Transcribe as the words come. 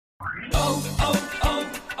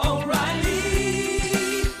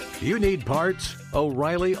O'Reilly. You need parts?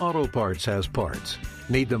 O'Reilly Auto Parts has parts.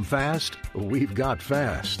 Need them fast? We've got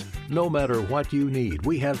fast. No matter what you need,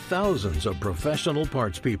 we have thousands of professional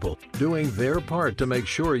parts people doing their part to make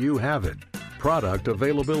sure you have it. Product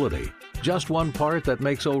availability. Just one part that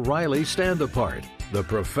makes O'Reilly stand apart. The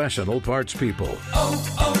professional parts people.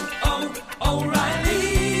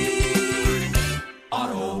 O'Reilly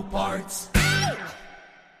Auto Parts.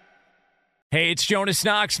 Hey, it's Jonas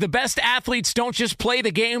Knox. The best athletes don't just play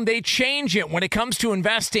the game, they change it. When it comes to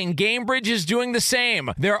investing, GameBridge is doing the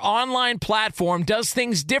same. Their online platform does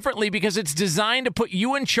things differently because it's designed to put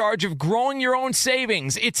you in charge of growing your own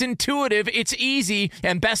savings. It's intuitive, it's easy,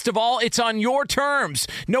 and best of all, it's on your terms.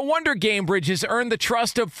 No wonder GameBridge has earned the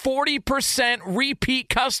trust of 40% repeat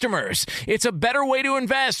customers. It's a better way to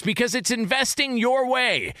invest because it's investing your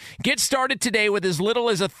way. Get started today with as little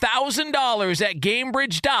as $1,000 at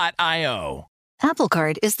GameBridge.io. Apple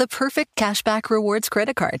Card is the perfect cashback rewards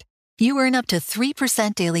credit card. You earn up to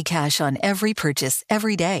 3% daily cash on every purchase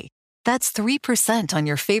every day. That's 3% on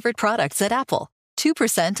your favorite products at Apple,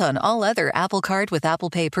 2% on all other Apple Card with Apple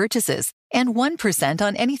Pay purchases, and 1%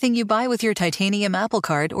 on anything you buy with your titanium Apple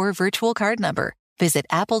Card or virtual card number. Visit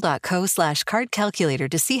apple.co/card calculator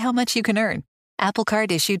to see how much you can earn. Apple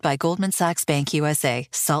Card issued by Goldman Sachs Bank USA,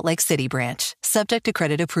 Salt Lake City branch. Subject to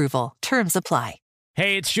credit approval. Terms apply.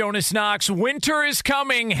 Hey, it's Jonas Knox. Winter is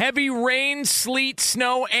coming. Heavy rain, sleet,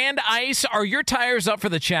 snow, and ice. Are your tires up for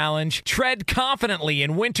the challenge? Tread confidently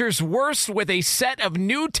in winter's worst with a set of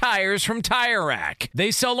new tires from Tire Rack. They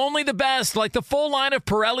sell only the best, like the full line of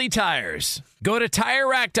Pirelli tires. Go to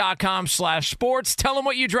TireRack.com/sports. Tell them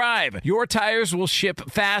what you drive. Your tires will ship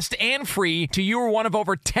fast and free to you or one of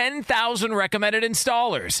over 10,000 recommended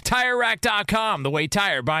installers. TireRack.com, the way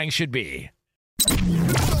tire buying should be.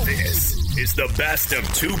 This is the best of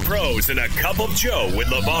two pros and a cup of Joe with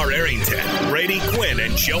LeVar Arrington, Brady Quinn,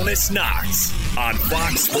 and Jonas Knox on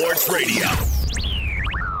Fox Sports Radio.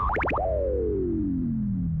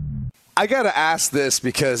 I got to ask this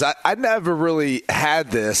because I never really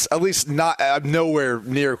had this, at least I'm nowhere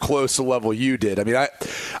near close to the level you did. I mean,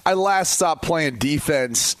 I last stopped playing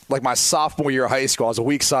defense like my sophomore year of high school. I was a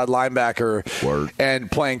weak side linebacker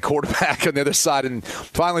and playing quarterback on the other side. And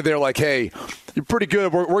finally they're like, hey, you're pretty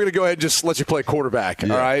good. We're going to go ahead and just let you play quarterback, all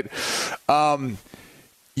right?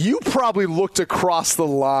 You probably looked across the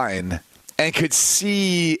line and could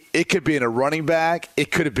see it could be in a running back.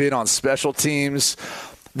 It could have been on special teams.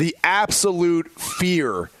 The absolute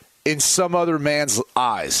fear in some other man's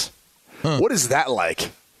eyes. What is that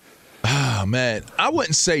like? Oh, man. I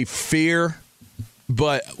wouldn't say fear,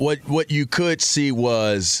 but what you could see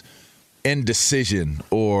was indecision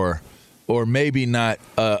or maybe not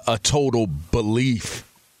a total belief.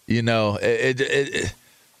 You know, it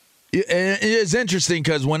is interesting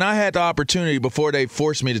because when I had the opportunity before they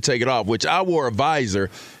forced me to take it off, which I wore a visor,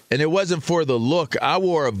 and it wasn't for the look. I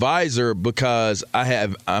wore a visor because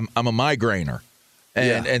I'm a migrainer,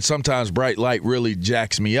 and sometimes bright light really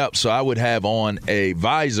jacks me up. So I would have on a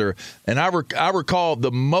visor, and I recall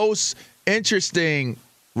the most interesting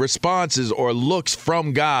responses or looks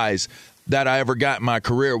from guys that I ever got in my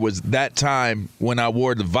career was that time when I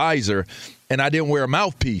wore the visor and I didn't wear a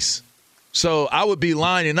mouthpiece. So I would be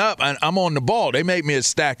lining up, and I'm on the ball. They made me a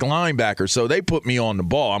stack linebacker, so they put me on the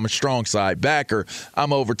ball. I'm a strong side backer.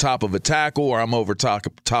 I'm over top of a tackle, or I'm over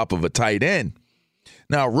top of a tight end.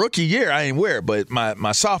 Now, rookie year, I didn't wear it, but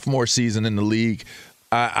my sophomore season in the league,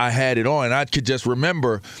 I had it on. And I could just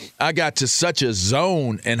remember I got to such a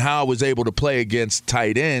zone and how I was able to play against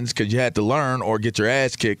tight ends because you had to learn or get your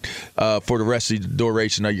ass kicked for the rest of the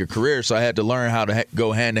duration of your career. So I had to learn how to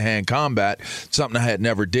go hand-to-hand combat, something I had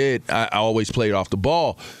never did. I always played off the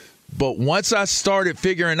ball. But once I started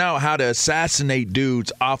figuring out how to assassinate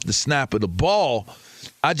dudes off the snap of the ball,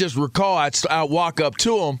 I just recall I'd walk up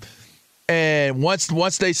to them, and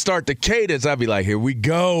once they start the cadence, I'd be like, here we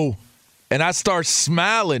go. And I start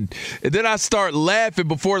smiling, and then I start laughing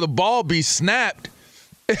before the ball be snapped.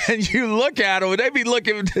 And you look at them, and they be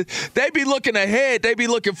looking ahead, they be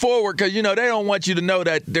looking forward because, you know, they don't want you to know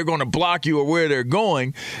that they're going to block you or where they're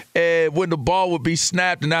going. And when the ball would be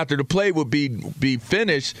snapped and after the play would be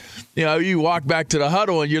finished, you know, you walk back to the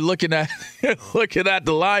huddle and you're looking at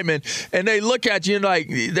the lineman, and they look at you like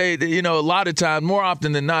they you know, a lot of times, more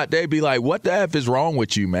often than not, they'd be like, "What the F is wrong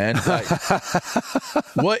with you, man? Like,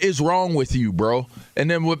 what is wrong with you, bro?" And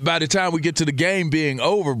then by the time we get to the game being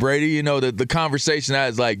over, Brady, you know, the conversation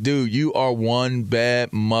is like, dude, you are one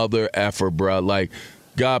bad mother effer, bro. Like,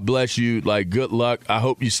 God bless you. Like, good luck. I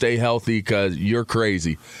hope you stay healthy because you're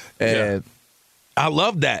crazy. And I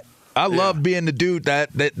love that. I love being the dude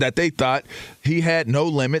that they thought he had no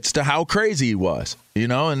limits to how crazy he was,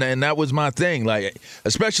 and that was my thing, like,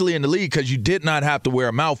 especially in the league, because you did not have to wear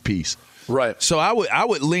a mouthpiece. Right. So I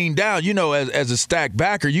would lean down, as a stack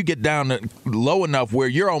backer, you get down low enough where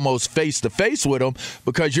you're almost face to face with them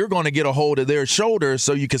because you're going to get a hold of their shoulders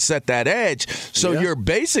so you can set that edge. So you're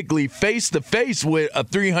basically face to face with a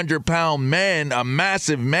 300-pound man, a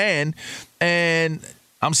massive man, and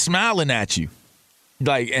I'm smiling at you.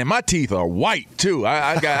 Like, and my teeth are white too.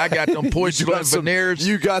 I got them porcelain veneers.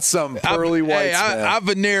 You got some pearly whites. I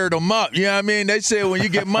veneered them up. You know what I mean? They said when you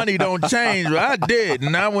get money, don't change. But I did,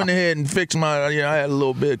 and I went ahead and fixed my. I had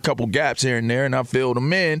a couple gaps here and there, and I filled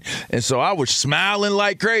them in. And so I was smiling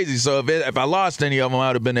like crazy. So if I lost any of them,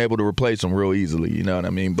 I'd have been able to replace them real easily. You know what I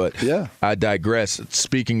mean? But I digress.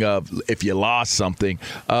 Speaking of, if you lost something,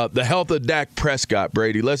 the health of Dak Prescott,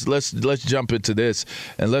 Brady. Let's jump into this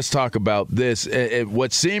and let's talk about this.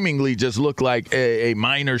 What seemingly just looked like a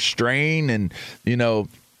minor strain, and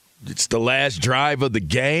it's the last drive of the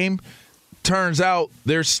game. Turns out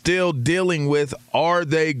they're still dealing with, are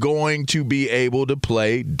they going to be able to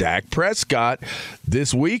play Dak Prescott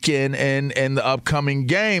this weekend and the upcoming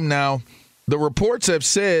game? Now, the reports have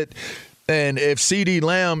said, and if CeeDee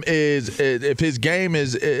Lamb if his game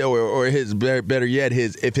is, or his, better yet,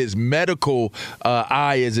 if his medical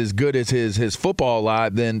eye is as good as his football eye,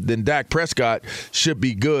 then Dak Prescott should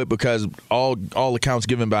be good, because all accounts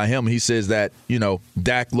given by him, he says that,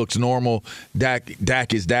 Dak looks normal.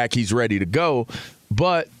 Dak is Dak. He's ready to go.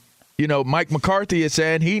 But Mike McCarthy is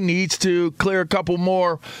saying he needs to clear a couple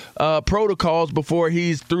more protocols before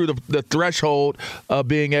he's through the threshold of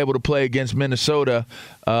being able to play against Minnesota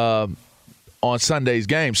on Sunday's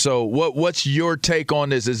game. So what's your take on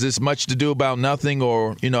this? Is this much to do about nothing,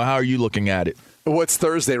 or, how are you looking at it? Well, it's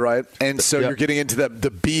Thursday, right? And so you're getting into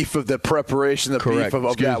the beef of the preparation, beef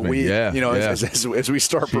of that week, as we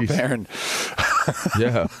start preparing.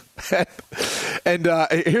 Yeah. And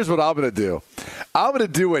here's what I'm going to do. I'm going to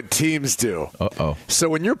do what teams do. Uh-oh. So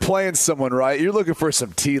when you're playing someone, right, you're looking for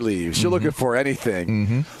some tea leaves. You're looking for anything.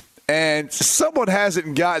 Mm-hmm. And someone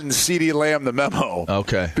hasn't gotten CeeDee Lamb the memo.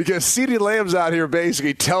 Okay. Because CeeDee Lamb's out here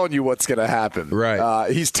basically telling you what's going to happen. Right.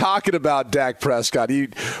 He's talking about Dak Prescott. He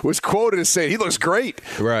was quoted as saying he looks great.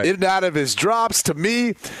 Right. In and out of his drops. To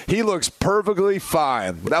me, he looks perfectly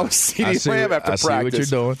fine. That was CeeDee Lamb after practice. I see what you're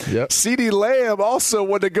doing. Yep. CeeDee Lamb also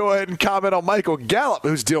wanted to go ahead and comment on Michael Gallup,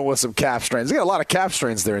 who's dealing with some calf strains. They got a lot of calf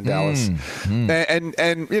strains there in Dallas.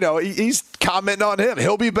 And he's commenting on him.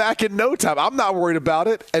 He'll be back in no time. I'm not worried about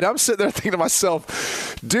it. And I'm sitting there thinking to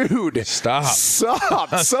myself, dude, stop.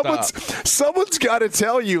 Someone's got to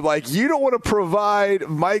tell you, like, you don't want to provide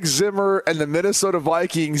Mike Zimmer and the Minnesota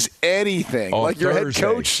Vikings anything. On like your Thursday.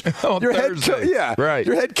 head coach, Right.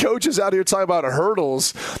 Your head coach is out here talking about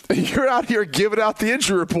hurdles. You're out here giving out the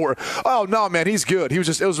injury report. Oh no, man, he's good. It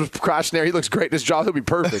was precautionary. He looks great in his job. He'll be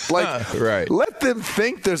perfect. Like, right. Let them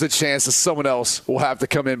think there's a chance that someone else will have to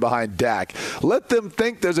come in behind Dak. Let them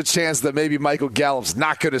think there's a chance that maybe Michael Gallup's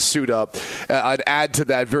not going to suit up and add to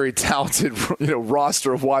that very talented,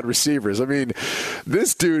 roster of wide receivers. I mean,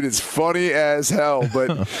 this dude is funny as hell,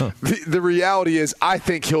 but the reality is I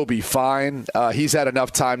think he'll be fine. He's had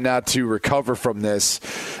enough time now to recover from this.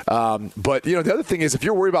 But, the other thing is, if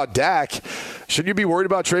you're worried about Dak, shouldn't you be worried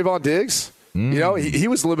about Trayvon Diggs? He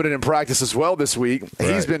was limited in practice as well this week.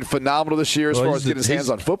 Right. He's been phenomenal this year as far as getting his hands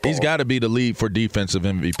on football. He's got to be the lead for defensive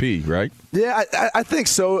MVP, right? Yeah, I think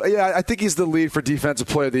so. Yeah, I think he's the lead for defensive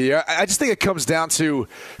player of the year. I just think it comes down to,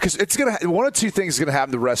 because it's one of two things is going to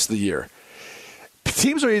happen the rest of the year.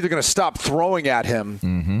 Teams are either going to stop throwing at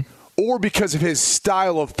him, or because of his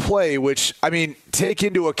style of play, which, take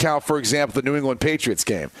into account, for example, the New England Patriots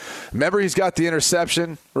game. Remember, he's got the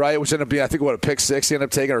interception, right, which ended up being, I think, a pick six he ended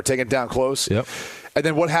up taking, or taking it down close. Yep. And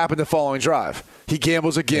then what happened the following drive? He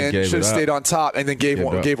gambles again, should have stayed on top, and then gave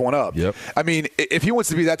one up. Yep. If he wants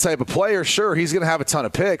to be that type of player, sure, he's going to have a ton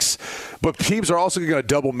of picks, but teams are also going to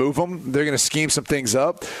double move him. They're going to scheme some things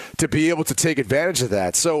up to be able to take advantage of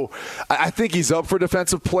that. So I think he's up for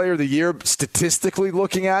Defensive Player of the Year, statistically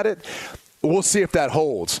looking at it. We'll see if that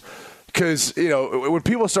holds. Because, when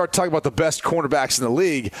people start talking about the best cornerbacks in the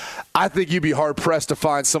league, I think you'd be hard-pressed to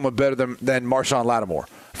find someone better than Marshawn Lattimore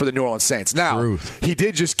for the New Orleans Saints. Now, he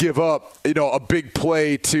did just give up, a big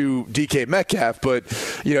play to DK Metcalf, but,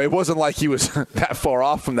 it wasn't like he was that far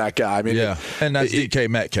off from that guy. And that's DK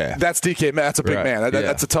Metcalf. That's DK Metcalf. That's a big man.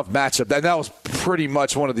 That's a tough matchup. That was pretty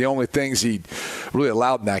much one of the only things he really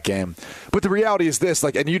allowed in that game. But the reality is this,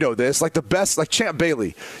 like, and you know this, like the best, like Champ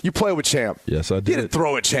Bailey, you play with Champ. Yes, I did. You didn't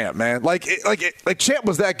throw at Champ, man. Like Champ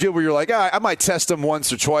was that good where you're like, I might test him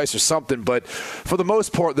once or twice or something. But for the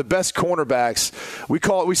most part, the best cornerbacks,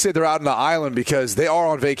 we say they're out on the island because they are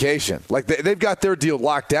on vacation. Like they've got their deal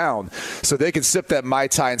locked down, so they can sip that Mai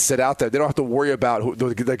Tai and sit out there. They don't have to worry about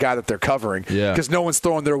the guy that they're covering because no one's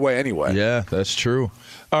throwing their way anyway. Yeah, that's true.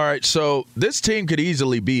 All right, so this team could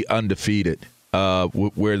easily be undefeated.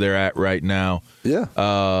 Where they're at right now.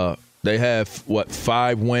 Yeah. They have,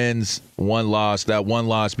 5 wins, 1 loss. That 1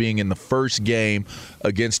 loss being in the first game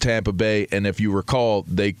against Tampa Bay. And if you recall,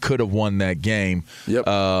 they could have won that game. Yep.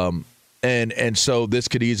 And so this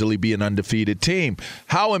could easily be an undefeated team.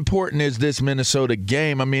 How important is this Minnesota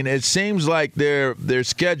game? I mean, it seems like their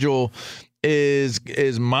schedule is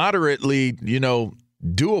moderately,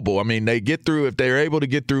 doable. I mean, they get through, if they're able to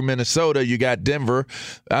get through Minnesota, you got Denver.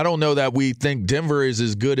 I don't know that we think Denver is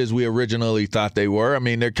as good as we originally thought they were. I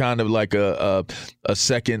mean, they're kind of like a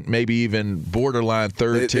second, maybe even borderline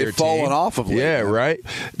third-tier team. They've fallen off of late. Yeah, right.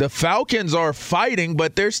 The Falcons are fighting,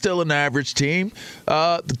 but they're still an average team.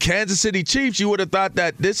 The Kansas City Chiefs, you would have thought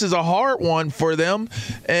that this is a hard one for them.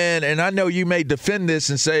 And I know you may defend this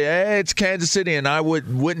and say, hey, it's Kansas City, and I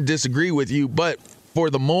wouldn't disagree with you. But for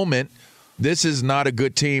the moment, this is not a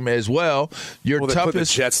good team as well. They put the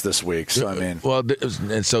Jets this week, so I mean. Well,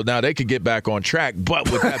 and so now they could get back on track. But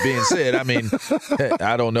with that being said, I mean,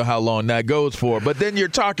 I don't know how long that goes for. But then you're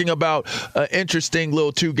talking about an interesting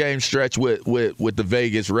little 2-game stretch with the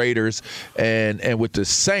Vegas Raiders and with the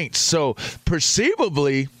Saints. So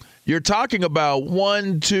perceivably, you're talking about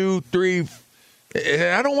 1, 2, 3.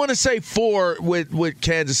 I don't want to say 4 with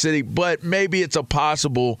Kansas City, but maybe it's a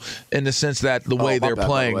possible in the sense that the way they're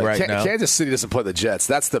playing right now. Kansas City doesn't play the Jets.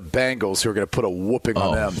 That's the Bengals who are going to put a whooping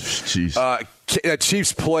on them.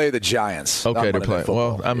 Chiefs play the Giants. Okay, they're playing.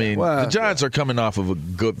 Well, I mean, the Giants are coming off of a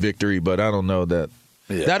good victory, but I don't know that.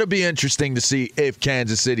 Yeah. That'll be interesting to see if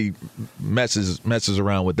Kansas City messes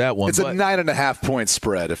around with that one. It's a 9.5-point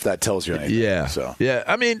spread, if that tells you anything. Yeah. So. Yeah.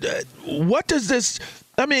 I mean, what does this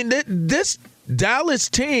 – I mean, this – Dallas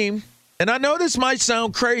team, and I know this might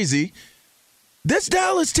sound crazy, this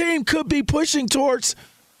Dallas team could be pushing towards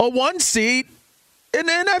a 1 seed in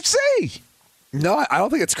the NFC. No, I don't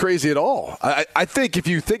think it's crazy at all. I think if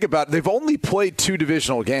you think about it, they've only played 2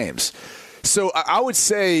 divisional games. So I would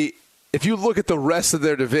say if you look at the rest of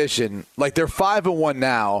their division, like they're 5-1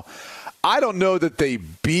 now, I don't know that they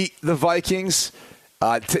beat the Vikings.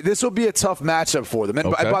 This will be a tough matchup for them.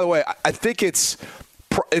 And by the way, I think it's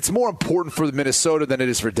more important for Minnesota than it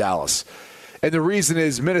is for Dallas. And the reason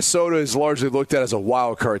is Minnesota is largely looked at as a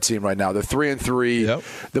wild card team right now. They're 3-3. Yep.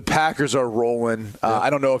 The Packers are rolling. I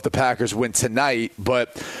don't know if the Packers win tonight,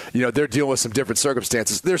 but they're dealing with some different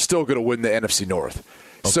circumstances. They're still going to win the NFC North.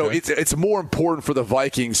 Okay. So it's more important for the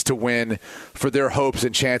Vikings to win for their hopes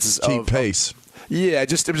and chances keep pace. Yeah,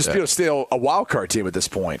 just be able to stay a wild card team at this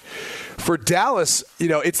point. For Dallas,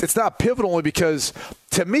 it's not pivotal only because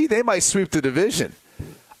to me they might sweep the division.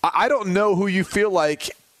 I don't know who you feel like,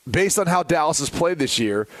 based on how Dallas has played this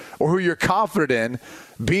year, or who you're confident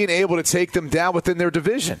in being able to take them down within their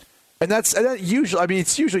division. And that's usually, I mean,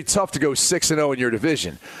 it's usually tough to go 6-0 in your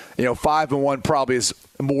division. 5-1 probably is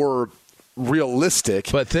more realistic.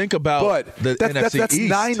 But think about the NFC that's East.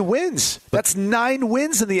 9 wins. That's 9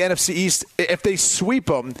 wins in the NFC East if they sweep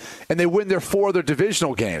them and they win their 4 other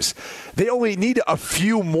divisional games. They only need a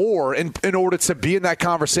few more in order to be in that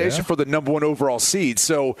conversation for the number 1 overall seed.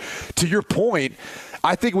 So to your point,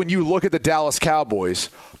 I think when you look at the Dallas Cowboys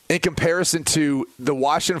in comparison to the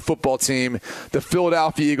Washington football team, the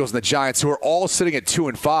Philadelphia Eagles, and the Giants, who are all sitting at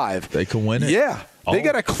 2-5. They can win it. Yeah. They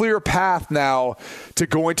got a clear path now to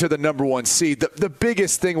going to the number 1 seed. The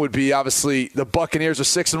biggest thing would be, obviously, the Buccaneers are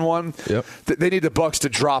 6-1. Yep. They need the Bucs to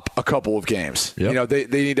drop a couple of games. Yep. They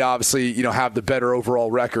need to obviously have the better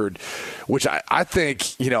overall record, which I think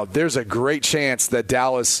there's a great chance that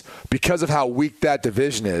Dallas, because of how weak that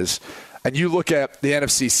division is. And you look at the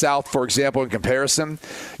NFC South, for example, in comparison,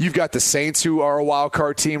 you've got the Saints, who are a wild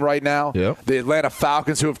card team right now. Yep. The Atlanta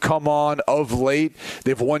Falcons, who have come on of late.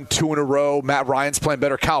 They've won 2 in a row. Matt Ryan's playing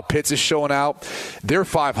better. Kyle Pitts is showing out. They're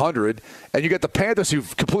 500. And you got the Panthers,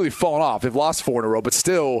 who've completely fallen off. They've lost 4 in a row. But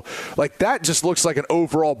still, like, that just looks like an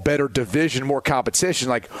overall better division, more competition.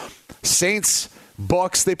 Like, Saints,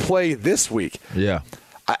 Bucks, they play this week. Yeah.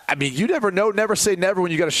 I mean, you never know. Never say never when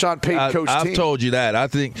you got a Sean Payton coach team. I've told you that. I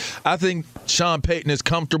think Sean Payton is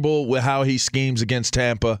comfortable with how he schemes against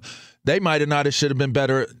Tampa. They might have not should have been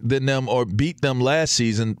better than them or beat them last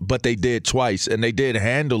season, but they did twice, and they did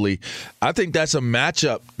handily. I think that's a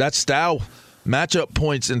matchup. That style matchup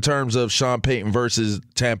points in terms of Sean Payton versus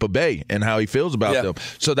Tampa Bay and how he feels about them.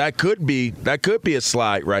 So that could be a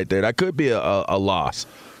slide right there. That could be a loss.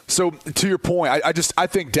 So to your point, I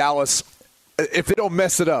think Dallas, if they don't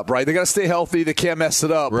mess it up, right? They got to stay healthy. They can't mess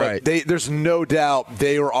it up. Right. But there's no doubt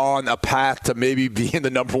they are on a path to maybe being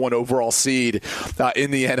the number one overall seed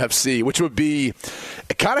in the NFC, which would be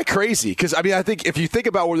kind of crazy. Because, I mean, I think if you think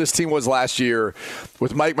about where this team was last year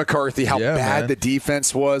with Mike McCarthy, how bad the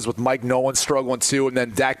defense was, with Mike Nolan struggling too, and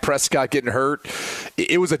then Dak Prescott getting hurt,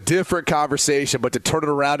 it was a different conversation. But to turn it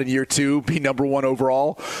around in year two, be number one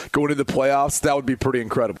overall, going into the playoffs, that would be pretty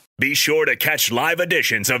incredible. Be sure to catch live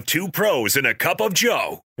editions of Two Pros and a Cup of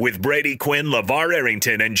Joe with Brady Quinn, LeVar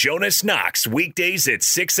Arrington, and Jonas Knox weekdays at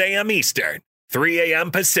 6 a.m. Eastern, 3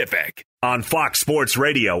 a.m. Pacific on Fox Sports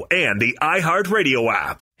Radio and the iHeartRadio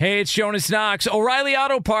app. Hey, it's Jonas Knox. O'Reilly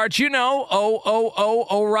Auto Parts, you know,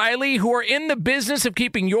 O'Reilly, who are in the business of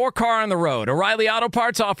keeping your car on the road. O'Reilly Auto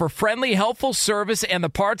Parts offer friendly, helpful service and the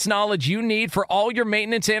parts knowledge you need for all your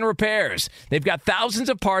maintenance and repairs. They've got thousands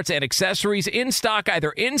of parts and accessories in stock, either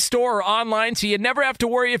in-store or online, so you never have to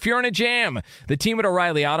worry if you're in a jam. The team at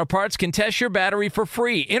O'Reilly Auto Parts can test your battery for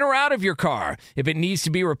free, in or out of your car. If it needs to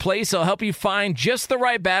be replaced, they'll help you find just the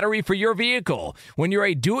right battery for your vehicle. When you're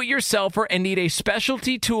a do-it-yourselfer and need a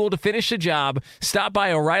specialty tool to finish the job, stop by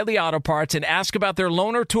O'Reilly Auto Parts and ask about their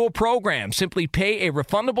loaner tool program. Simply pay a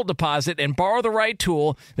refundable deposit and borrow the right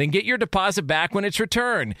tool, then get your deposit back when it's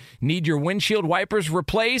returned. Need your windshield wipers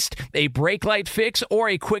replaced, a brake light fix, or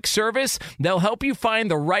a quick service? They'll help you find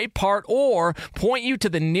the right part or point you to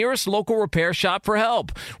the nearest local repair shop for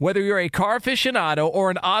help. Whether you're a car aficionado or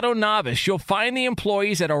an auto novice, you'll find the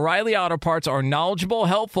employees at O'Reilly Auto Parts are knowledgeable,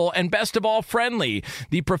 helpful, and best of all, friendly.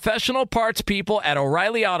 The professional parts people at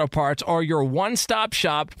O'Reilly Auto Parts are your one-stop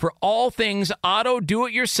shop for all things auto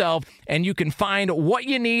do-it-yourself, and you can find what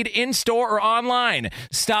you need in-store or online.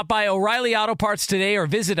 Stop by O'Reilly Auto Parts today or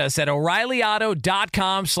visit us at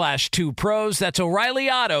O'ReillyAuto.com/2pros. That's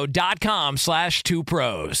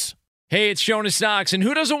O'ReillyAuto.com/2pros. Hey, it's Jonas Knox, and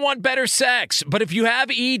who doesn't want better sex? But if you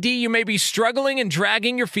have ED, you may be struggling and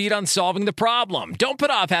dragging your feet on solving the problem. Don't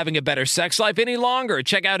put off having a better sex life any longer.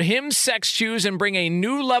 Check out Hims Sex Chews and bring a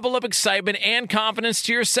new level of excitement and confidence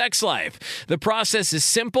to your sex life. The process is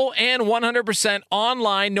simple and 100%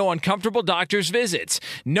 online, no uncomfortable doctor's visits.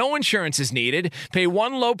 No insurance is needed. Pay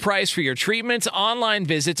one low price for your treatments, online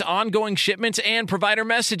visits, ongoing shipments, and provider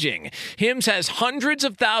messaging. Hims has hundreds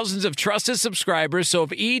of thousands of trusted subscribers, so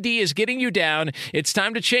if ED is getting you down, it's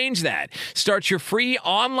time to change that. Start your free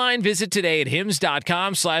online visit today at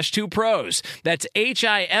hims.com/2pros. That's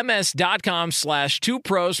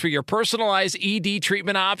HIMS.com/2pros for your personalized ED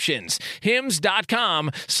treatment options.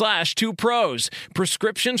 hims.com/2pros.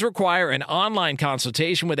 Prescriptions require an online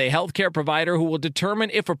consultation with a healthcare provider who will determine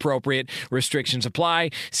if appropriate. Restrictions apply.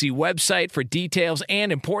 See website for details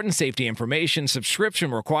and important safety information. Subscription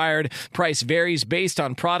required. Price varies based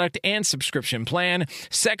on product and subscription plan.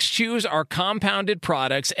 Sex Chews are compounded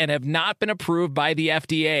products and have not been approved by the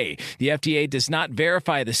FDA. The FDA does not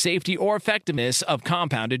verify the safety or effectiveness of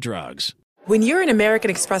compounded drugs. When you're an American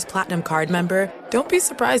Express Platinum card member, don't be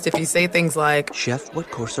surprised if you say things like, "Chef, what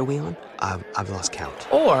course are we on? I've lost count."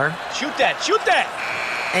 Or, Shoot that! Shoot that!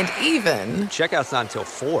 and even, Checkout's not until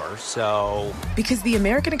 4, so... because the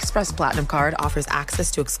American Express Platinum Card offers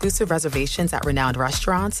access to exclusive reservations at renowned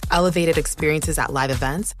restaurants, elevated experiences at live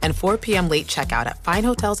events, and 4 p.m. late checkout at fine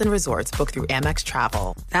hotels and resorts booked through Amex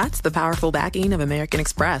Travel. That's the powerful backing of American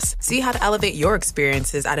Express. See how to elevate your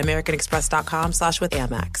experiences at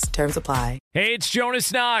americanexpress.com/withAmex. Terms apply. Hey, it's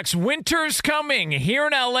Jonas Knox. Winter's coming. Here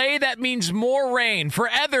in LA, that means more rain. For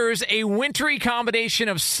others, a wintry combination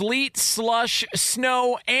of sleet, slush,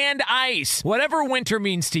 snow, and ice. Whatever winter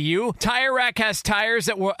means to you, Tire Rack has tires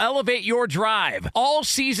that will elevate your drive.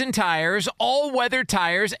 All-season tires, all-weather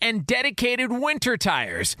tires, and dedicated winter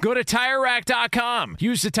tires. Go to TireRack.com.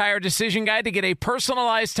 Use the Tire Decision Guide to get a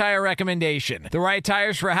personalized tire recommendation. The right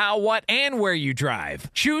tires for how, what, and where you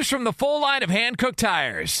drive. Choose from the full line of hand-cooked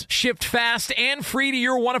tires. Shipped fast and free to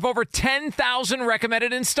your one of over 10,000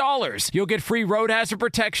 recommended installers. You'll get free road hazard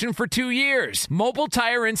protection for 2 years. Mobile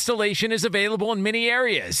tire installation is available in many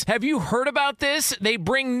areas. Have you heard about this? They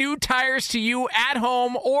bring new tires to you at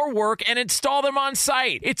home or work and install them on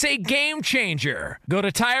site. It's a game changer. Go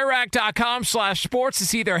to TireRack.com/sports to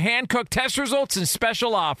see their hand-cooked test results and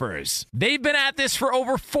special offers. They've been at this for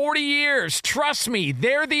over 40 years. Trust me,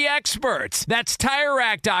 they're the experts. That's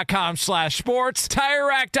TireRack.com/sports.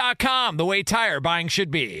 TireRack.com, the way tire buying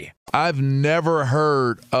should be. I've never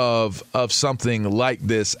heard of something like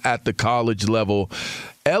this at the college level.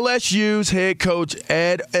 LSU's head coach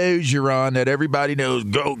Ed Orgeron, that everybody knows,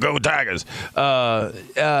 go Tigers,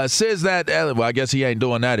 says that. Well, I guess he ain't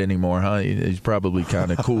doing that anymore, huh? He's probably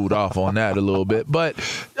kind of cooled off on that a little bit, but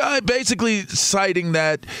basically citing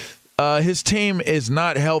that his team is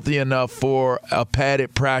not healthy enough for a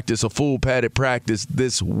full padded practice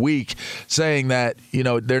this week, saying that,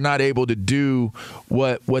 they're not able to do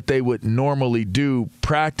what they would normally do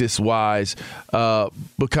practice-wise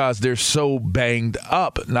because they're so banged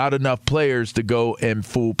up. Not enough players to go in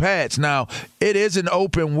full pads. Now, it is an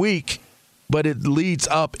open week, but it leads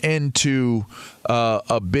up into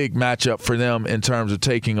a big matchup for them in terms of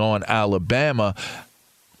taking on Alabama.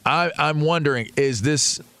 I'm wondering, is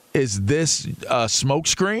this a smoke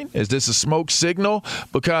screen? Is this a smoke signal?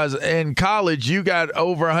 Because in college, you got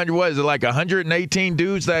over 100, what is it, like 118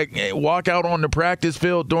 dudes that walk out on the practice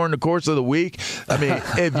field during the course of the week? I mean,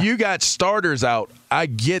 if you got starters out, I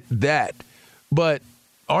get that. But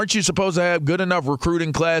aren't you supposed to have good enough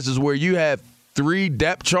recruiting classes where you have 4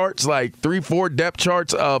 depth charts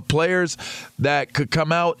of players that could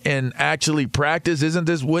come out and actually practice?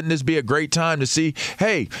 Wouldn't this be a great time to see,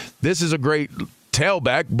 hey, this is a great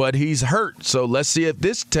tailback, but he's hurt. So let's see if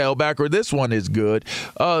this tailback or this one is good.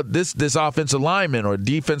 This offensive lineman or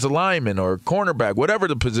defensive lineman or cornerback, whatever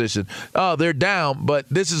the position, they're down. But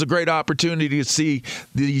this is a great opportunity to see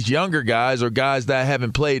these younger guys or guys that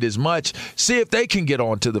haven't played as much, see if they can get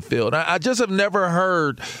onto the field. I just have never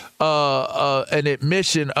heard an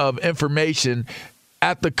admission of information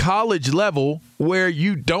at the college level where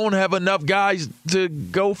you don't have enough guys to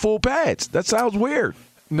go full pads. That sounds weird.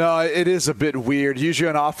 No, it is a bit weird. Usually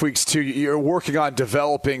on off weeks, too, you're working on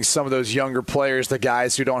developing some of those younger players, the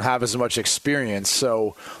guys who don't have as much experience.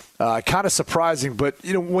 So kind of surprising. But,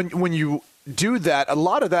 when you do that, a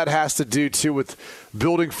lot of that has to do, too, with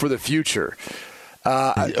building for the future.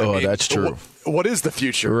 That's true. What is the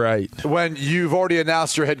future? Right. When you've already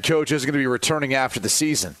announced your head coach is going to be returning after the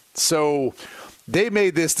season. So they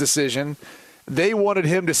made this decision. They wanted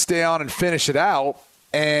him to stay on and finish it out.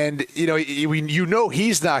 And,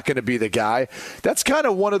 he's not going to be the guy. That's kind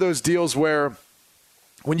of one of those deals where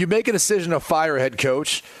when you make a decision to fire a head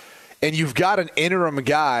coach and you've got an interim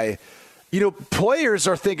guy, players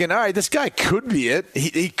are thinking, all right, this guy could be it.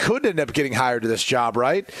 He could end up getting hired to this job,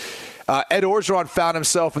 right? Ed Orgeron found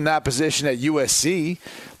himself in that position at USC.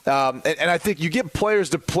 And I think you get players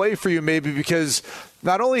to play for you maybe because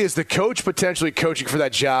not only is the coach potentially coaching for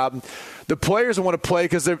that job, the players want to play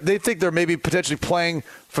because they think they're maybe potentially playing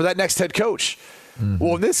for that next head coach. Mm-hmm.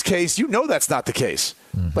 Well, in this case, that's not the case.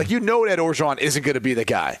 Mm-hmm. Like, Ed Orgeron isn't going to be the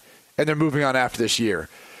guy, and they're moving on after this year.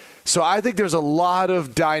 So I think there's a lot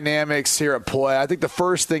of dynamics here at play. I think the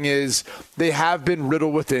first thing is they have been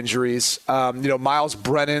riddled with injuries. Miles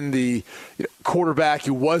Brennan, the quarterback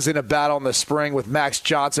who was in a battle in the spring with Max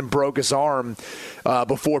Johnson, broke his arm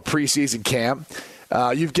before preseason camp.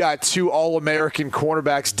 You've got 2 All-American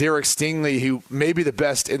cornerbacks, Derek Stingley, who may be the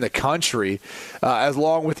best in the country,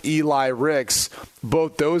 along with Eli Ricks.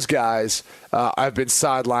 Both those guys have been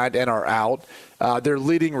sidelined and are out. Their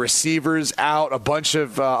leading receivers out, a bunch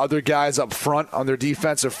of other guys up front on their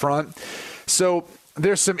defensive front. So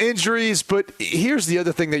there's some injuries, but here's the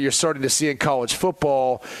other thing that you're starting to see in college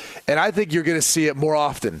football, and I think you're going to see it more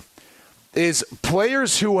often, is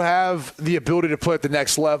players who have the ability to play at the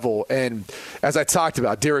next level. And as I talked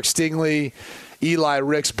about, Derek Stingley, Eli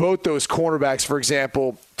Ricks, both those cornerbacks, for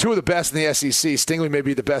example, 2 of the best in the SEC. Stingley may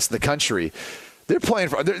be the best in the country. They're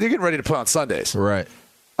getting ready to play on Sundays. Right.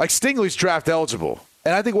 Like, Stingley's draft eligible.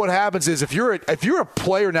 And I think what happens is if you're a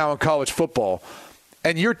player now in college football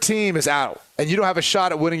and your team is out and you don't have a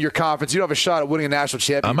shot at winning your conference, you don't have a shot at winning a national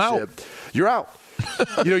championship, I'm out. You're out.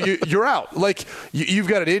 You're out. Like, you've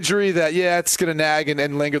got an injury that, it's going to nag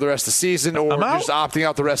and linger the rest of the season, or you're just opting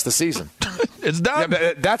out the rest of the season. It's done.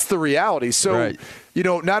 Yeah, that's the reality. So, right.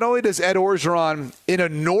 Not only does Ed Orgeron in a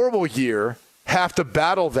normal year have to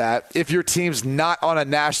battle that if your team's not on a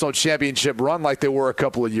national championship run like they were a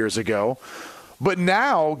couple of years ago, but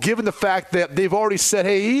now, given the fact that they've already said,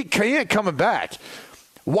 hey, he ain't coming back,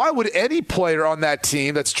 why would any player on that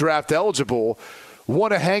team that's draft eligible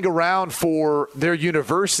want to hang around for their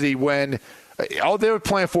university when all they're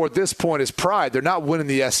playing for at this point is pride? They're not winning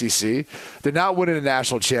the SEC. They're not winning a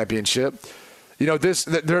national championship. Who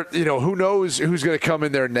knows who's going to come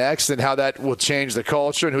in there next and how that will change the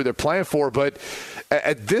culture and who they're playing for. But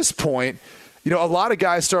at this point, a lot of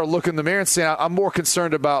guys start looking in the mirror and saying, I'm more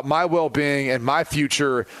concerned about my well-being and my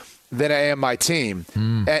future than I am my team.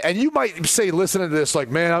 And you might say, listening to this, like,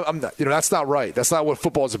 man, I'm not, that's not right. That's not what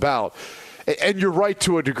football is about. And you're right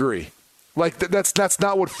to a degree. Like, that's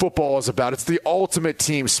not what football is about. It's the ultimate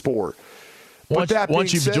team sport.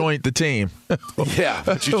 Once you've joined the team. Yeah,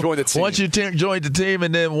 once you join the team. Once you join the team,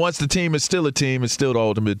 and then once the team is still a team, it's still the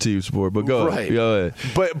ultimate team sport. But go ahead.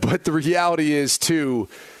 But the reality is, too,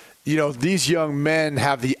 these young men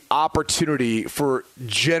have the opportunity for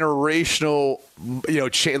generational,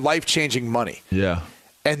 life-changing money. Yeah.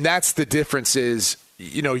 And that's the difference is,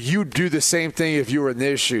 you'd do the same thing if you were in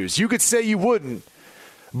their shoes. You could say you wouldn't.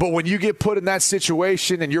 But when you get put in that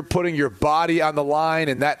situation and you're putting your body on the line,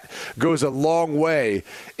 and that goes a long way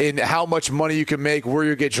in how much money you can make, where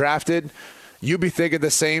you get drafted, you'd be thinking the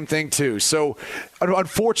same thing too. So,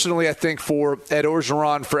 unfortunately, I think for Ed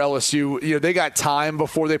Orgeron, for LSU, they got time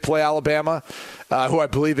before they play Alabama, who I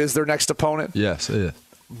believe is their next opponent. Yes, it is.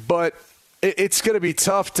 But it's going to be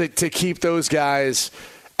tough to keep those guys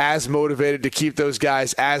as motivated, to keep those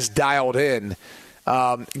guys as dialed in.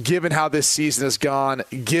 Given how this season has gone,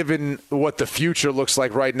 given what the future looks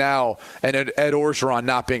like right now, and Ed Orgeron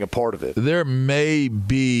not being a part of it. There may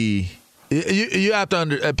be you have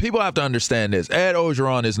to people have to understand this. Ed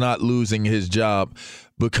Orgeron is not losing his job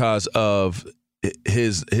because of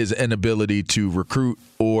his inability to recruit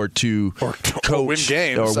or to coach or win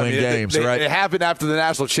games. Right? It happened after the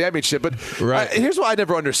national championship. But here's what I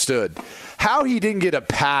never understood: how he didn't get a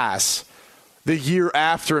pass the year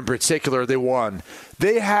after, in particular, they won.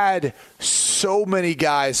 They had so many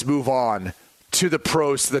guys move on to the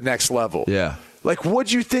pros to the next level. Yeah. Like, what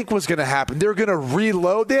do you think was going to happen? They're going to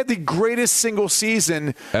reload. They had the greatest single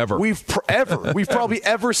season we've probably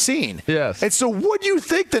ever seen. Yes. And so what do you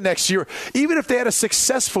think the next year? Even if they had a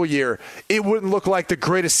successful year, it wouldn't look like the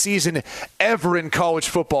greatest season ever in college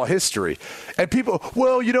football history. And people,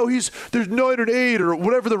 there's 9-8 or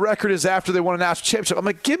whatever the record is after they won a national championship. I'm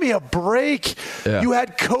like, give me a break. Yeah. You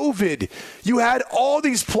had COVID. You had all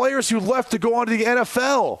these players who left to go on to the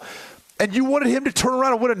NFL. And you wanted him to turn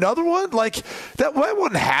around and win another one? Like, that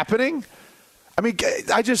wasn't happening. I mean,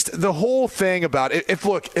 the whole thing about it, if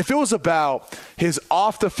it was about his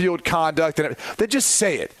off-the-field conduct, then just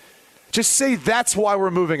say it. Just say that's why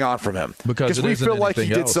we're moving on from him. Because we feel like he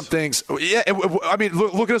did some things. Yeah, I mean,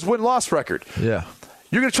 look at his win-loss record. Yeah.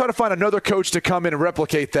 You're going to try to find another coach to come in and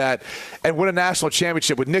replicate that and win a national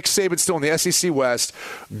championship with Nick Saban still in the SEC West.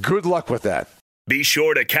 Good luck with that. Be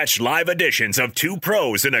sure to catch live editions of Two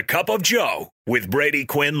Pros and a Cup of Joe with Brady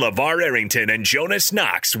Quinn, LeVar Arrington, and Jonas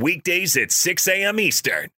Knox weekdays at 6 a.m.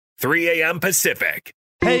 Eastern, 3 a.m. Pacific.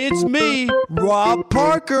 Hey, it's me, Rob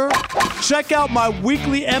Parker. Check out my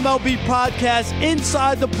weekly MLB podcast,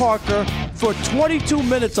 Inside the Parker, for 22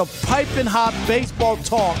 minutes of piping hot baseball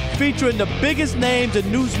talk featuring the biggest names and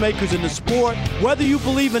newsmakers in the sport. Whether you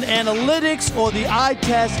believe in analytics or the eye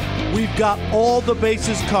test, we've got all the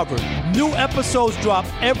bases covered. New episodes drop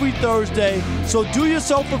every Thursday, so do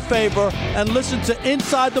yourself a favor and listen to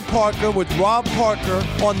Inside the Parker with Rob Parker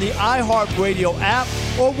on the iHeartRadio app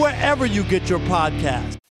or wherever you get your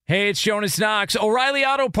podcasts. Hey, it's Jonas Knox. O'Reilly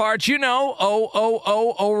Auto Parts,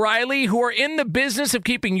 O'Reilly, who are in the business of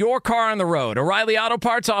keeping your car on the road. O'Reilly Auto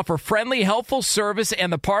Parts offer friendly, helpful service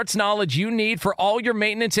and the parts knowledge you need for all your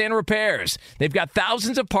maintenance and repairs. They've got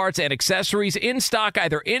thousands of parts and accessories in stock,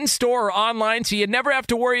 either in-store or online, so you never have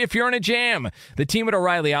to worry if you're in a jam. The team at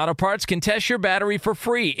O'Reilly Auto Parts can test your battery for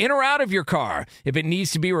free, in or out of your car. If it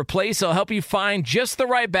needs to be replaced, they'll help you find just the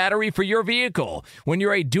right battery for your vehicle. When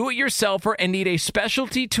you're a do-it-yourselfer and need a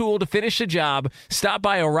specialty tool to finish the job, stop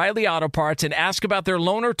by O'Reilly Auto Parts and ask about their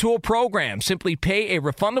loaner tool program. Simply pay a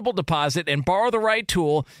refundable deposit and borrow the right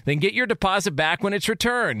tool, then get your deposit back when it's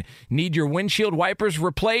returned. Need your windshield wipers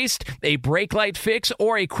replaced, a brake light fix,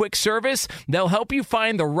 or a quick service? They'll help you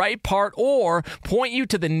find the right part or point you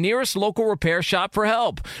to the nearest local repair shop for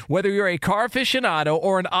help. Whether you're a car aficionado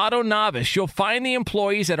or an auto novice, you'll find the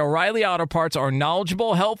employees at O'Reilly Auto Parts are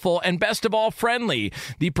knowledgeable, helpful, and best of all, friendly.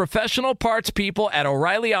 The professional parts people at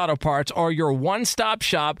O'Reilly Auto Parts are your one-stop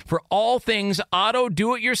shop for all things auto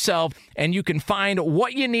do-it-yourself, and you can find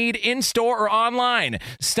what you need in-store or online.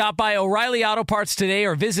 Stop by O'Reilly Auto Parts today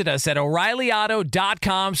or visit us at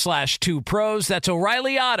O'ReillyAuto.com/2pros. That's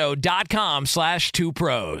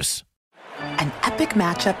O'ReillyAuto.com/2pros. An epic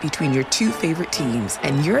matchup between your two favorite teams,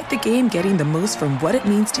 and you're at the game getting the most from what it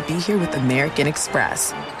means to be here with American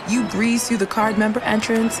Express. You breeze through the card member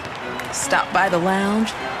entrance, stop by the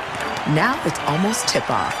lounge. Now it's almost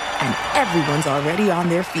tip-off, and everyone's already on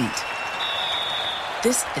their feet.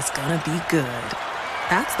 This is gonna be good.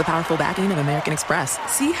 That's the powerful backing of American Express.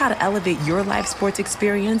 See how to elevate your live sports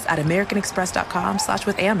experience at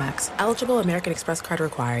americanexpress.com/withAmex. Eligible American Express card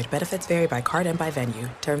required. Benefits vary by card and by venue.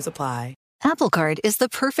 Terms apply. Apple Card is the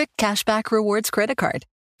perfect cashback rewards credit card.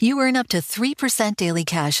 you earn up to 3% daily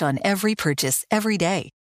cash on every purchase every day.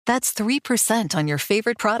 That's 3% on your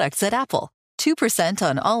favorite products at Apple, 2%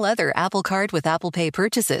 on all other Apple Card with Apple Pay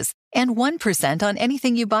purchases, and 1% on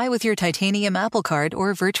anything you buy with your titanium Apple Card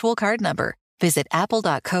or virtual card number. Visit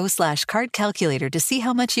apple.co/card calculator to see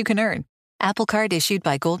how much you can earn. Apple Card issued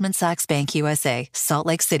by Goldman Sachs Bank USA, Salt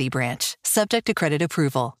Lake City branch. Subject to credit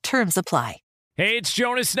approval. Terms apply. Hey, it's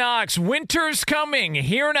Jonas Knox. Winter's coming.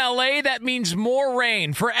 Here in LA, that means more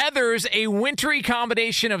rain. For others, a wintry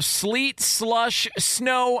combination of sleet, slush,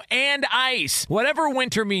 snow, and ice. Whatever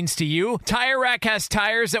winter means to you, Tire Rack has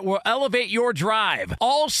tires that will elevate your drive.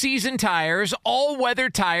 All-season tires, all-weather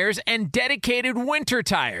tires, and dedicated winter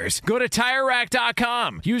tires. Go to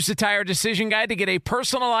TireRack.com. Use the Tire Decision Guide to get a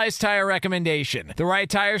personalized tire recommendation. The right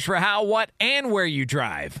tires for how, what, and where you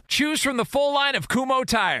drive. Choose from the full line of Kumho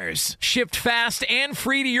tires. Shipped fast and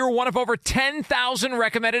free to your one of over 10,000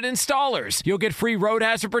 recommended installers. You'll get free road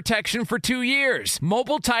hazard protection for 2 years.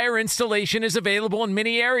 Mobile tire installation is available in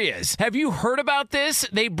many areas. Have you heard about this?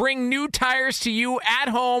 They bring new tires to you at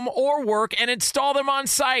home or work and install them on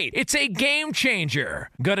site. It's a game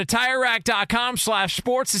changer. Go to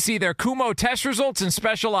TireRack.com/sports to see their Kumho test results and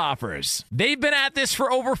special offers. They've been at this for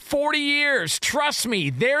over 40 years. Trust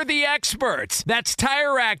me, they're the experts. That's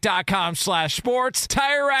TireRack.com/sports.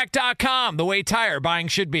 TireRack.com, the way tire buying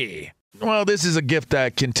should be. Well, this is a gift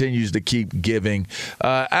that continues to keep giving.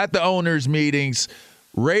 At the owners' meetings,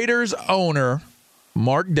 Raiders owner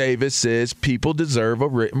Mark Davis says people deserve a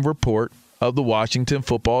written report of the Washington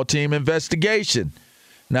football team investigation.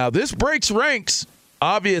 Now, this breaks ranks,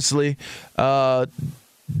 obviously,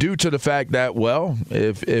 due to the fact that, well,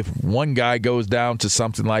 if one guy goes down to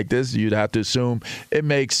something like this, you'd have to assume it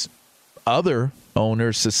makes other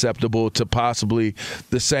owners susceptible to possibly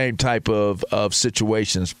the same type of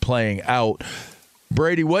situations playing out.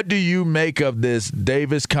 Brady, what do you make of this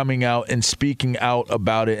Davis coming out and speaking out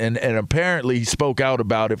about it? And apparently he spoke out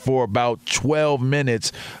about it for about 12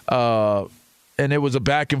 minutes, and it was a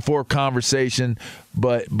back-and-forth conversation,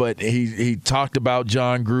 but he talked about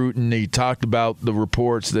John Gruden, he talked about the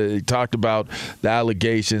reports, he talked about the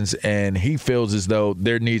allegations, and he feels as though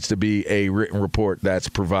there needs to be a written report that's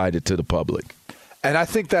provided to the public. And I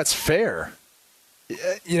think that's fair.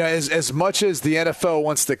 You know, as much as the NFL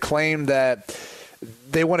wants to claim that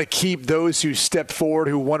they want to keep those who step forward,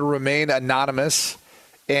 who want to remain anonymous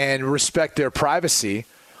and respect their privacy,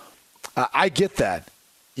 I get that.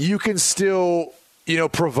 You can still,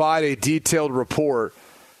 provide a detailed report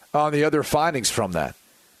on the other findings from that.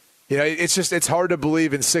 You know, it's hard to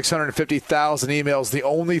believe in 650,000 emails, the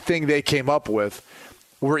only thing they came up with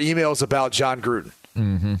were emails about John Gruden.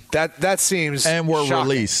 Mm-hmm. That seems and were shocking.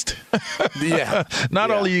 Released. Yeah. Not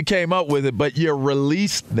only you came up with it, but you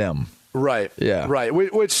released them. Right. Yeah. Right.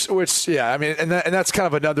 Which yeah. I mean, and that's kind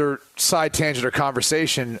of another side tangent or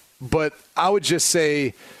conversation. But I would just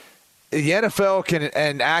say the NFL can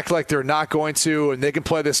and act like they're not going to, and they can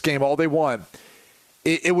play this game all they want.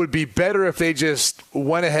 It would be better if they just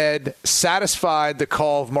went ahead, satisfied the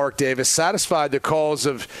call of Mark Davis, satisfied the calls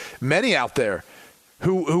of many out there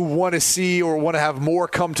who want to see or want to have more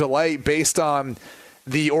come to light based on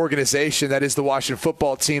the organization that is the Washington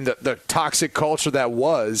football team, the toxic culture that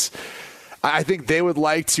was. I think they would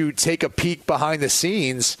like to take a peek behind the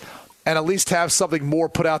scenes and at least have something more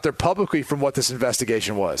put out there publicly from what this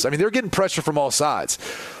investigation was. I mean, they're getting pressure from all sides.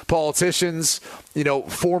 Politicians,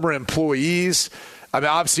 former employees, I mean,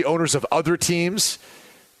 obviously owners of other teams.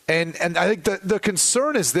 And I think the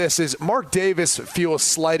concern is Mark Davis feels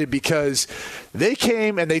slighted because they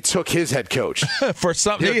came and they took his head coach. For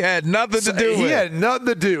something he had nothing to do with. He had nothing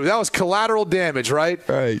to do. That was collateral damage, right?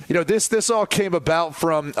 Right. This all came about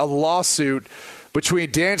from a lawsuit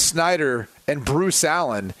between Dan Snyder and Bruce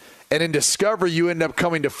Allen. And in Discovery, you end up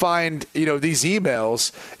coming to find, these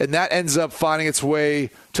emails, and that ends up finding its way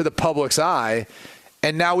to the public's eye.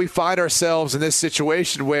 And now we find ourselves in this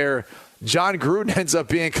situation where John Gruden ends up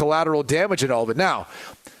being collateral damage in all of it. Now,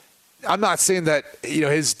 I'm not saying that,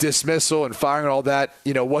 his dismissal and firing and all that,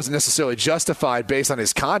 wasn't necessarily justified based on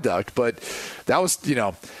his conduct, but that was,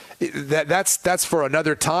 that's for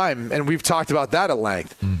another time, and we've talked about that at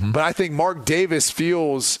length. Mm-hmm. But I think Mark Davis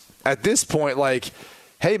feels at this point like,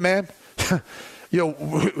 hey, man,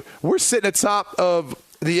 we're sitting atop of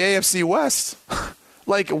the AFC West.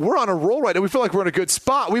 Like, we're on a roll right now. We feel like we're in a good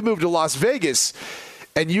spot. We moved to Las Vegas,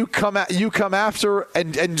 and you come after,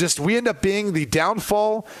 and just we end up being the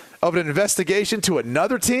downfall of an investigation to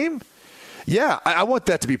another team. Yeah, I want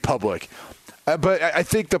that to be public. But I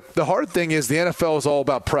think the hard thing is the NFL is all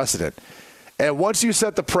about precedent. And once you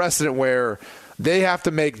set the precedent where they have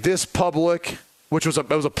to make this public which was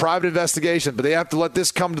a private investigation, but they have to let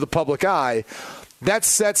this come to the public eye. That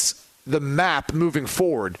sets the map moving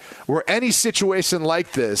forward, where any situation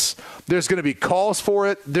like this, there's going to be calls for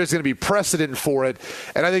it, there's going to be precedent for it,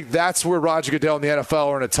 and I think that's where Roger Goodell and the NFL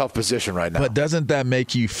are in a tough position right now. But doesn't that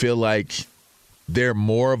make you feel like they're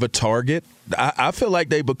more of a target? I feel like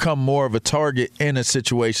they become more of a target in a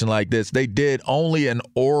situation like this. They did only an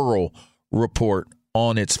oral report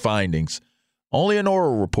on its findings. Only an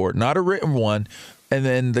oral report, not a written one. And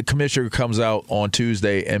then the commissioner comes out on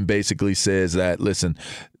Tuesday and basically says that, listen,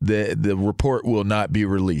 the report will not be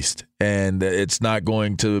released, and it's not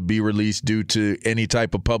going to be released due to any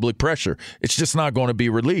type of public pressure. It's just not going to be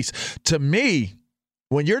released. To me,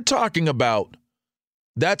 when you're talking about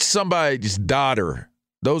that's somebody's daughter,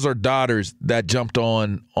 those are daughters that jumped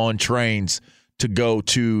on trains to go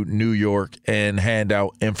to New York and hand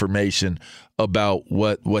out information about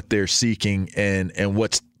what they're seeking and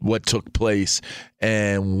what took place,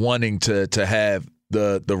 and wanting to have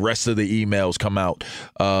the rest of the emails come out.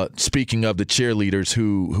 Speaking of the cheerleaders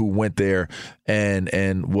who went there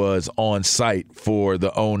and was on site for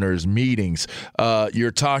the owners' meetings,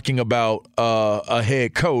 you're talking about a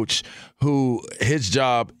head coach who his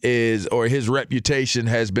job is, or his reputation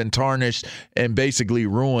has been tarnished and basically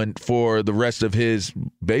ruined for the rest of his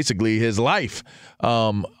life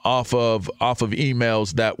off of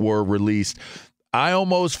emails that were released. I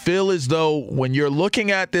almost feel as though when you're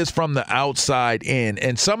looking at this from the outside in,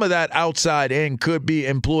 and some of that outside in could be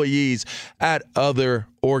employees at other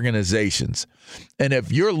organizations. And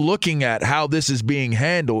if you're looking at how this is being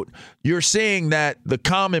handled, you're seeing that the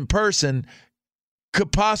common person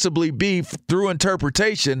could possibly be, through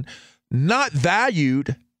interpretation, not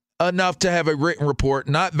valued enough to have a written report,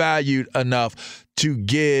 not valued enough to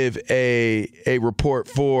give a report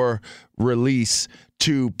for release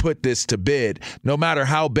to put this to bed. No matter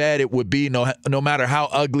how bad it would be, no matter how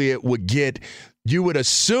ugly it would get, you would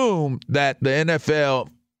assume that the NFL,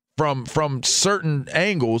 from certain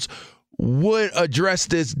angles, would address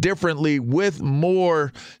this differently, with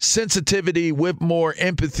more sensitivity, with more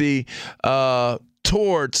empathy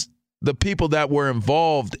towards the people that were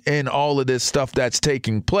involved in all of this stuff that's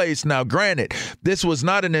taking place. Now, granted, this was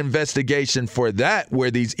not an investigation for that where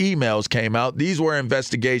these emails came out. These were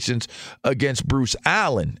investigations against Bruce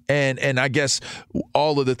Allen and I guess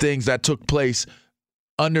all of the things that took place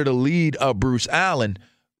under the lead of Bruce Allen.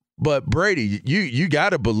 But Brady, you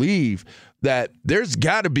got to believe that there's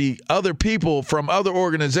got to be other people from other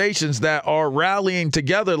organizations that are rallying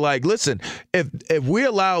together. Like, listen, if we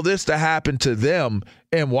allow this to happen to them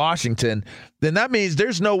in Washington, then that means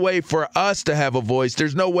there's no way for us to have a voice.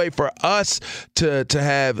 There's no way for us to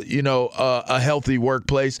have, a healthy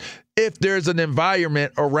workplace if there's an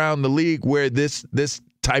environment around the league where this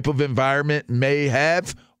type of environment may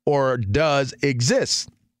have or does exist.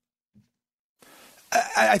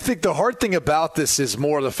 I think the hard thing about this is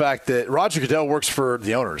more the fact that Roger Goodell works for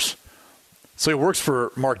the owners. So he works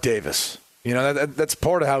for Mark Davis. That's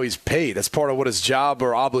part of how he's paid. That's part of what his job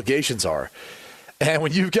or obligations are. And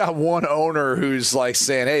when you've got one owner who's like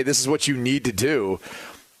saying, hey, this is what you need to do,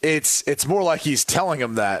 it's more like he's telling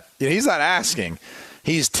him that. He's not asking.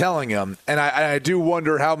 He's telling him. And I do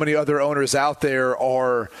wonder how many other owners out there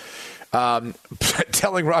are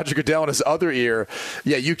telling Roger Goodell in his other ear,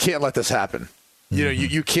 yeah, you can't let this happen.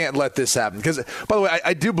 You can't let this happen. Because, by the way,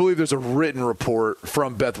 I do believe there's a written report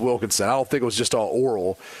from Beth Wilkinson. I don't think it was just all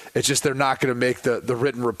oral. It's just they're not going to make the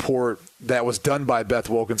written report that was done by Beth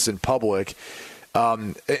Wilkinson public.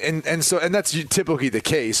 And that's typically the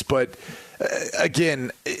case. But,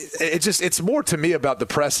 again, it's more to me about the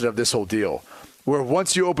precedent of this whole deal. Where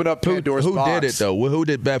once you open up Pandora's box. Who did it, though? Who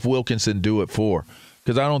did Beth Wilkinson do it for?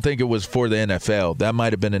 Because I don't think it was for the NFL. That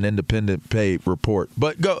might have been an independent paid report.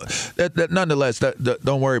 But nonetheless,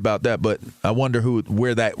 don't worry about that. But I wonder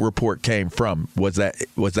where that report came from. Was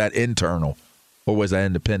that internal, or was that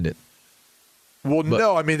independent? Well,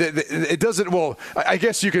 no. I mean, it doesn't. Well, I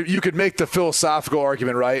guess you could make the philosophical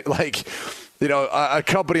argument, right? Like, a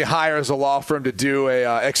company hires a law firm to do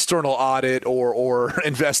a external audit or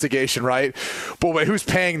investigation, right? But wait, who's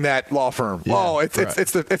paying that law firm? Yeah,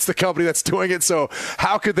 it's the company that's doing it. So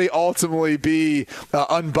how could they ultimately be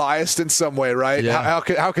unbiased in some way, right? Yeah.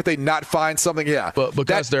 How could they not find something? Yeah, but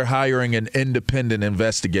because they're hiring an independent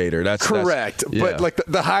investigator. That's correct. Yeah. But like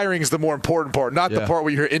the hiring is the more important part, not the part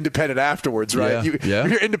where you're independent afterwards, right? If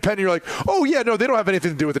you're independent, you're like, oh yeah, no, they don't have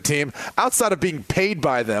anything to do with the team outside of being paid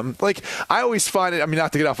by them. Like I always always find it, I mean,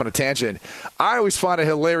 not to get off on a tangent, I always find it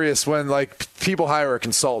hilarious when, like, people hire a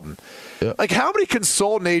consultant. Yeah. Like, how many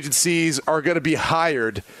consultant agencies are going to be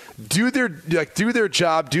hired, do their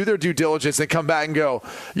job, do their due diligence, and come back and go,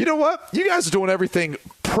 you know what? You guys are doing everything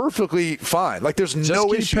perfectly fine. Like, there's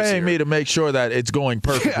no issues paying here. me to make sure that it's going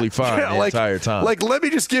perfectly fine the entire time. Like, let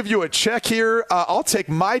me just give you a check here. I'll take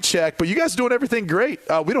my check, but you guys are doing everything great.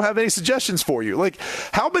 We don't have any suggestions for you. Like,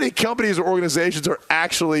 how many companies or organizations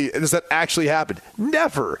does that actually happen?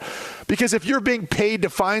 Never. Because if you're being paid to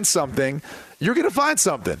find something, you're going to find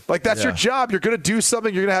something. Like, that's your job. You're going to do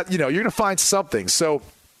something. You're going to have, you're going to find something. So,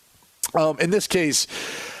 in this case,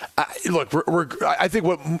 look, I think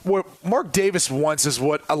what Mark Davis wants is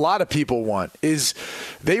what a lot of people want. Is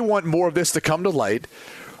they want more of this to come to light.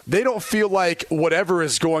 They don't feel like whatever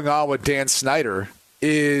is going on with Dan Snyder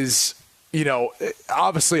is,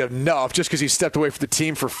 obviously enough just because he stepped away from the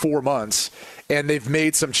team for 4 months and they've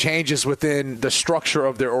made some changes within the structure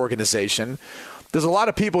of their organization. There's a lot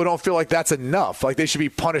of people who don't feel like that's enough, like they should be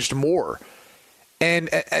punished more. And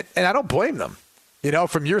I don't blame them.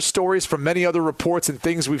 From your stories, from many other reports and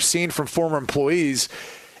things we've seen from former employees,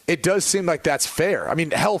 it does seem like that's fair. I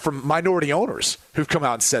mean, hell, from minority owners who've come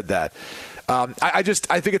out and said that. I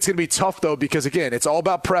think it's going to be tough, though, because, again, it's all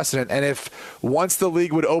about precedent. And if once the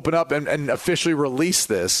league would open up and officially release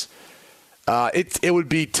this, it would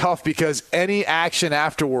be tough because any action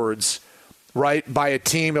afterwards, right, by a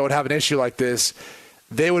team that would have an issue like this,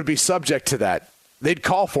 they would be subject to that. They'd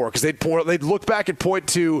call for it because they'd look back and point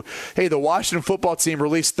to, hey, the Washington football team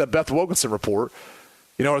released the Beth Wilkinson report,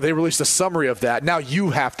 or they released a summary of that. Now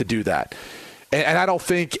you have to do that. And I don't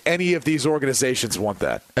think any of these organizations want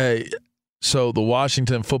that. Hey, so the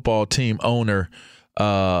Washington football team owner,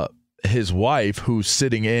 his wife, who's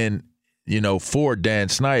sitting in, for Dan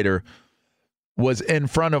Snyder, was in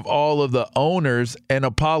front of all of the owners and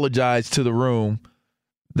apologized to the room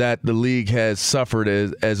that the league has suffered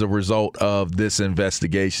as a result of this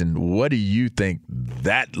investigation. What do you think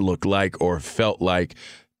that looked like or felt like,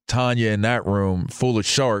 Tanya in that room full of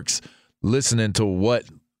sharks listening to what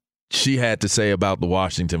she had to say about the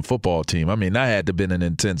Washington football team? I mean, that had to have been an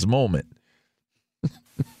intense moment.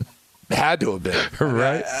 Had to have been.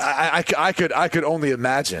 Right. I could only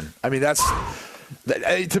imagine. I mean,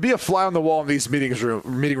 to be a fly on the wall in these meeting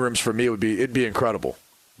rooms for me it'd be incredible.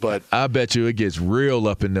 But I bet you it gets real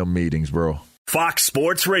up in them meetings, bro. Fox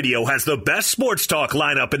Sports Radio has the best sports talk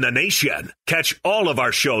lineup in the nation. Catch all of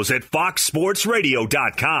our shows at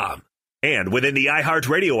foxsportsradio.com. And within the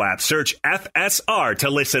iHeartRadio app, search FSR to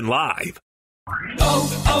listen live.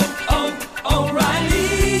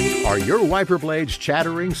 O'Reilly. Are your wiper blades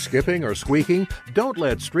chattering, skipping, or squeaking? Don't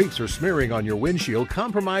let streaks or smearing on your windshield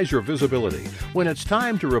compromise your visibility. When it's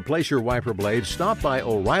time to replace your wiper blades, stop by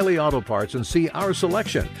O'Reilly Auto Parts and see our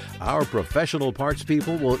selection. Our professional parts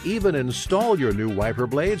people will even install your new wiper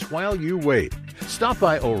blades while you wait. Stop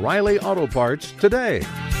by O'Reilly Auto Parts today.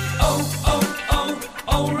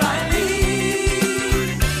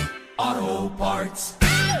 O'Reilly Auto Parts.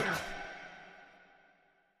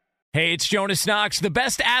 Hey, it's Jonas Knox. The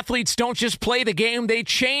best athletes don't just play the game, they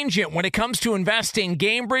change it. When it comes to investing,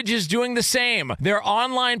 GameBridge is doing the same. Their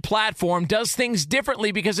online platform does things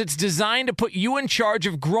differently because it's designed to put you in charge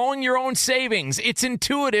of growing your own savings. It's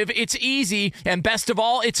intuitive, it's easy, and best of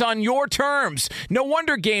all, it's on your terms. No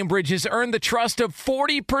wonder GameBridge has earned the trust of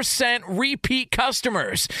 40% repeat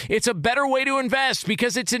customers. It's a better way to invest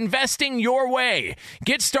because it's investing your way.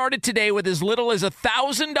 Get started today with as little as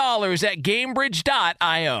 $1,000 at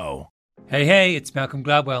GameBridge.io. Hey, it's Malcolm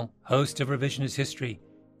Gladwell, host of Revisionist History.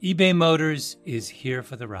 eBay Motors is here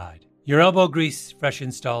for the ride. Your elbow grease, fresh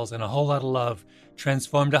installs, and a whole lot of love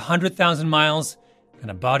transformed 100,000 miles and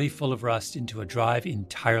a body full of rust into a drive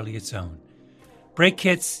entirely its own. Brake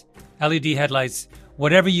kits, LED headlights,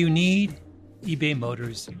 whatever you need, eBay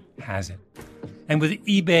Motors has it. And with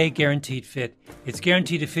eBay Guaranteed Fit, it's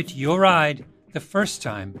guaranteed to fit your ride the first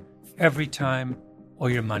time, every time, or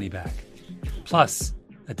your money back. Plus,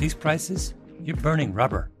 at these prices, you're burning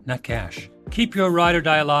rubber, not cash. Keep your ride or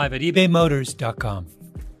die alive at ebaymotors.com.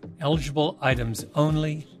 Eligible items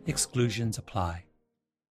only. Exclusions apply.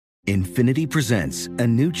 Infiniti presents a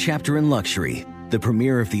new chapter in luxury. The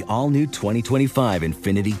premiere of the all-new 2025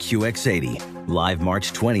 Infiniti QX80. Live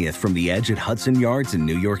March 20th from the Edge at Hudson Yards in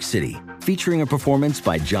New York City. Featuring a performance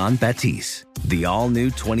by John Batiste. The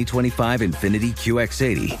all-new 2025 Infiniti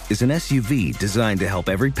QX80 is an SUV designed to help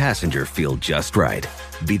every passenger feel just right.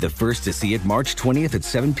 Be the first to see it March 20th at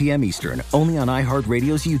 7 p.m. Eastern, only on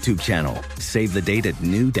iHeartRadio's YouTube channel. Save the date at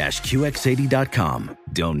new-QX80.com.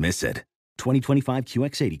 Don't miss it. 2025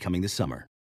 QX80 coming this summer.